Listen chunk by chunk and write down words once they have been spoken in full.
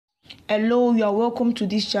Hello, you are welcome to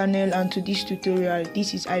this channel and to this tutorial.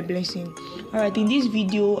 This is iBlessing. Alright, in this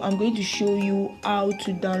video I'm going to show you how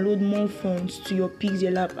to download more fonts to your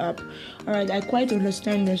Pixellab app. Alright, I quite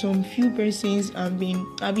understand that some few persons have been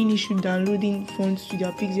having issue downloading fonts to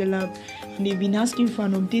their Pixellab and they've been asking for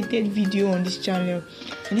an updated video on this channel,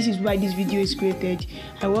 and this is why this video is created.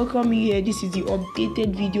 I welcome you here. This is the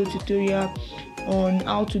updated video tutorial on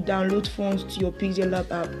how to download fonts to your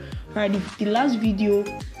Pixellab app. Alright, the last video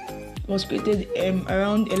was created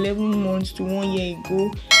around 11 months to 1 year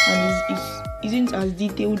ago, and it isn't as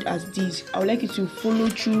detailed as this. I would like you to follow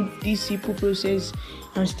through this simple process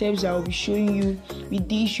and steps I will be showing you. With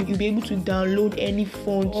this, you'll be able to download any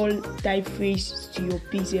font, all typeface to your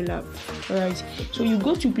Pixellab. Alright, so you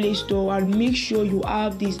go to Play Store and make sure you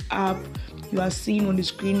have this app you are seeing on the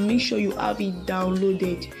screen. Make sure you have it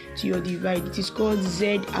downloaded to your device. It is called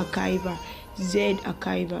zarchiver.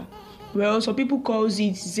 Well, some people calls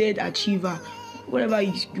it zarchiver. Whatever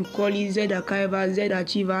you call it,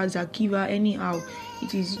 zarchiver, anyhow.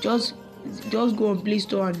 It is just go on Play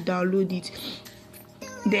Store and download it.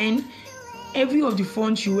 Then every of the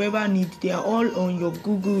fonts you ever need, they are all on your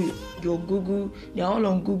Google. They are all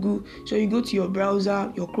on Google. So you go to your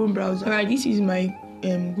browser, your Chrome browser. Alright, this is my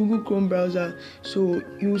Google Chrome browser. So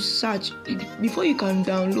you search. Before you can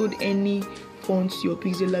download any font to your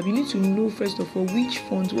Pixellab, you need to know first of all which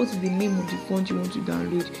font, what is the name of the font you want to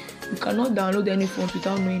download. You cannot download any font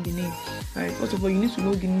without knowing the name. Alright, first of all, you need to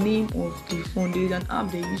know the name of the font. There is an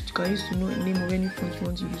app that you can use to know the name of any font you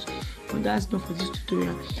want to use, but that's not for this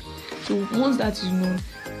tutorial. So once that is known,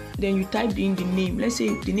 then you type in the name. Let's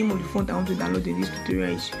say the name of the font I want to download in this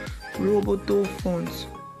tutorial is Roboto font.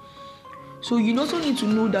 So you also need to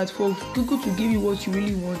know that for Google to give you what you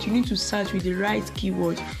really want, you need to search with the right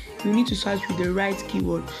keyword. So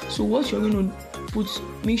what you're going to put,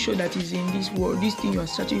 make sure that is in this word, this thing you are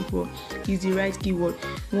searching for is the right keyword.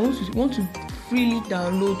 You want to freely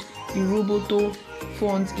download the Roboto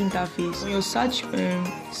font interface. On your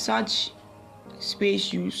search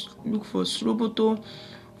space, you look for Roboto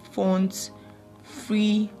font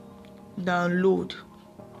free download.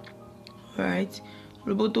 Alright,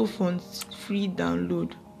 Roboto font free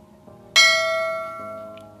download.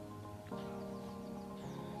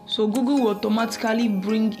 So Google will automatically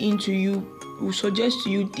will suggest to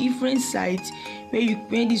you different sites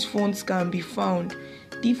where these fonts can be found.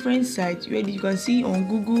 Different sites where you can see on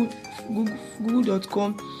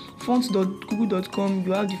google.com, fonts.google.com,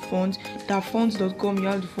 you have the font. dafonts.com, you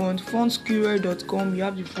have the font. fontscurer.com, you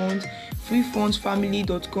have the font.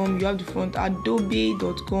 freefontsfamily.com, you have the font.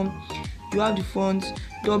 adobe.com, you have the font.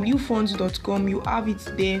 wfonts.com, you have it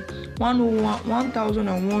there.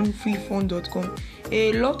 1001freefont.com.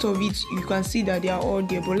 A lot of it, you can see that they are all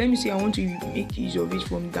there, but let me say I want to make use of it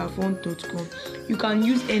from dafont.com. You can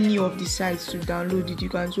use any of the sites to download it. You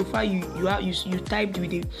can, so far you typed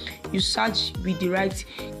with it, you search with the right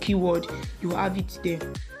keyword, you have it there.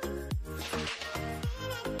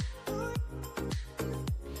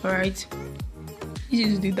 Alright, this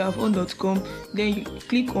is the dafont.com. Then you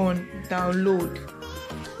click on download.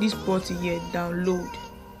 This part here, download.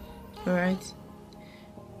 Alright.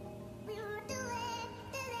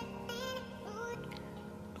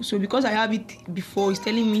 So because I have it before, it's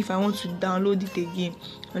telling me if I want to download it again.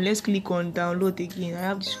 And let's click on download again. I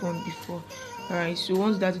have this one before. Alright, so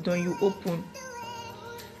once that's done, you open.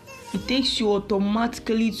 It takes you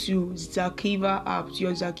automatically to zarchiver app, to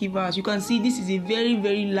your zarchiver. As you can see, this is a very,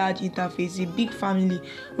 very large interface, a big family.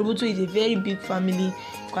 Roboto is a very big family.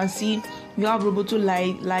 You can see you have Roboto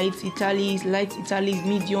light italics,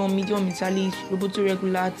 medium italics, Roboto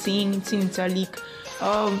regular, thin italic.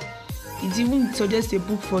 It even suggests a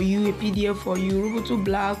book for you, a PDF for you, Roboto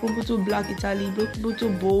black italic,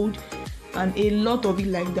 Roboto bold, and a lot of it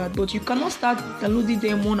like that. But you cannot start downloading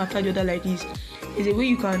them one after the other like this. There's a way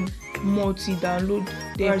you can multi-download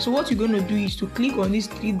them. So what you're going to do is to click on these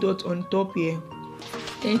 3 dots on top here,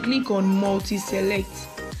 then click on multi-select.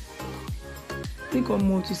 Then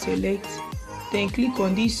click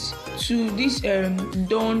on this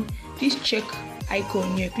check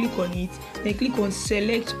icon here. Click on it. Then click on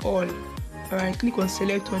select all. Alright, click on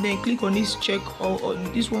select all. Then click on this check or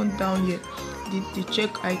this one down here, the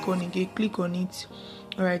check icon again. Click on it.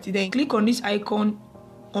 Alright, then click on this icon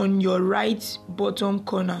on your right bottom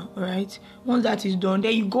corner. Alright, once that is done,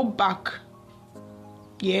 then you go back.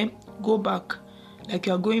 Go back like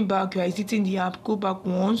you are going back. You are exiting the app. Go back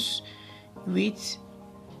once, wait,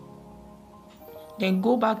 then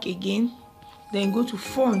go back again, then go to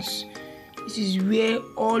fonts. This is where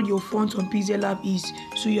all your fonts on Pixellab is.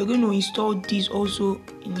 So you're going to install this also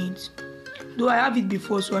in it. though I have it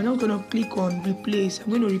before, so I'm not going to click on replace. I'm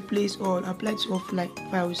going to replace all, apply to all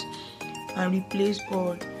files and replace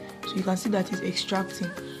all. So you can see that it's extracting.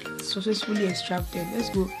 It's successfully extracted. Let's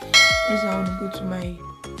go. Let's now go to my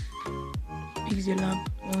Pixellab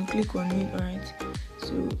and click on it. Alright,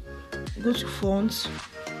 so go to fonts.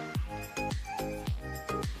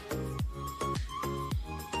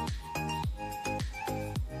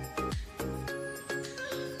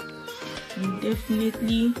 You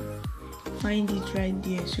definitely find it right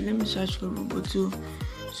there. So let me search for Roboto.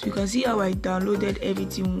 So you can see how I downloaded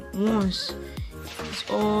everything once. It's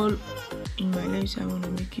all in my life. So I want to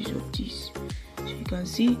make use of this. So you can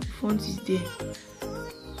see the font is there.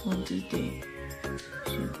 Font is there.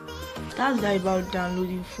 So that's that about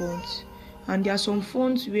downloading fonts. And there are some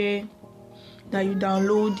fonts that you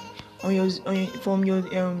download from your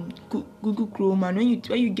Google Chrome, and when you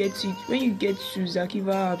get to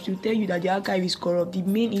zarchiver apps, you tell you that the archive is corrupt. The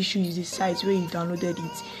main issue is the site where you downloaded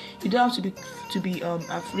it. You don't have to be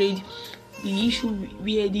afraid. The issue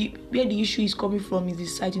where the issue is coming from is the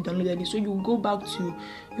site you downloaded it. So you go back to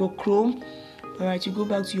your Chrome. Alright, you go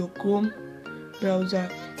back to your Chrome browser.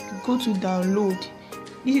 You go to download.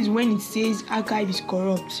 This is when it says archive is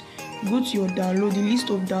corrupt. You go to your download, the list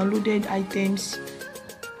of downloaded items.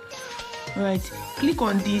 Alright, click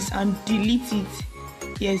on this and delete it.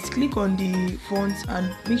 Yes, click on the font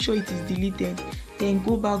and make sure it is deleted. Then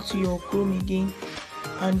go back to your Chrome again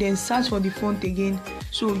and then search for the font again.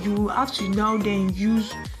 So you have to now then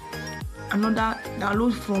use another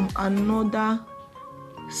download from another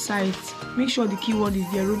site. Make sure the keyword is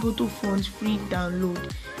there, Roboto font free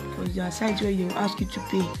download, because there are sites where they will ask you to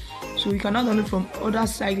pay. So you cannot download from other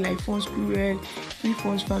sites like Fonts Squirrel, Free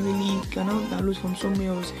Fonts Family. You cannot download from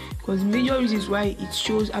somewhere else, because the major reasons why it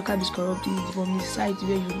shows archive is corrupt is from the site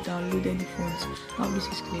where you downloaded the fonts. Now this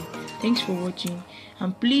is clear. Thanks for watching,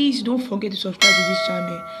 and please don't forget to subscribe to this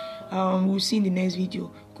channel. We'll see in the next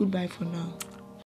video. Goodbye for now.